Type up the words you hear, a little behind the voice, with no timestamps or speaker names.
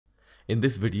In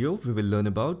this video, we will learn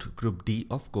about Group D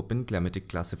of Koppen climatic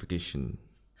classification.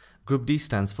 Group D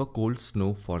stands for cold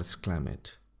snow forest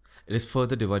climate. It is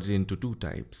further divided into two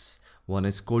types. One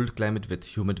is cold climate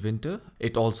with humid winter.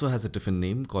 It also has a different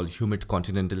name called humid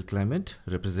continental climate,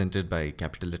 represented by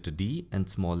capital letter D and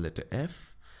small letter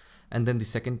F. And then the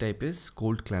second type is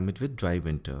cold climate with dry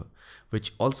winter,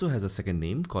 which also has a second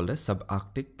name called a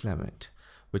subarctic climate,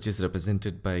 which is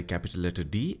represented by capital letter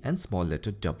D and small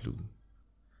letter W.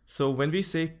 So when we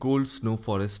say cold snow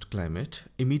forest climate,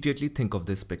 immediately think of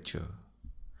this picture.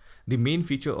 The main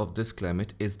feature of this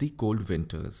climate is the cold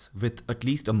winters with at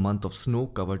least a month of snow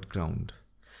covered ground.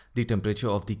 The temperature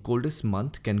of the coldest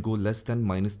month can go less than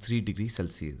 -3 degrees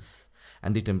Celsius,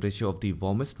 and the temperature of the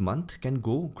warmest month can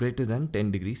go greater than 10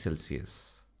 degrees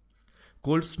Celsius.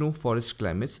 Cold snow forest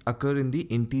climates occur in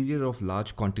the interior of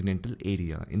large continental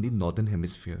area in the northern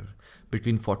hemisphere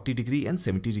between 40 degree and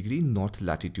 70 degree north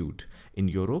latitude in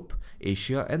Europe,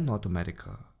 Asia and North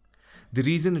America. The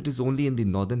reason it is only in the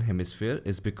northern hemisphere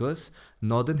is because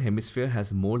northern hemisphere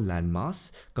has more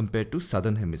landmass compared to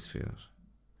southern hemisphere.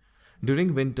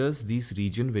 During winters, these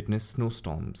regions witness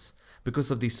snowstorms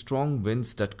because of the strong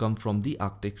winds that come from the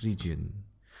Arctic region.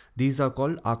 These are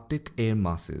called Arctic air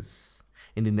masses.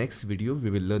 In the next video, we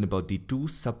will learn about the two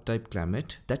subtype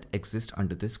climate that exist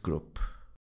under this group.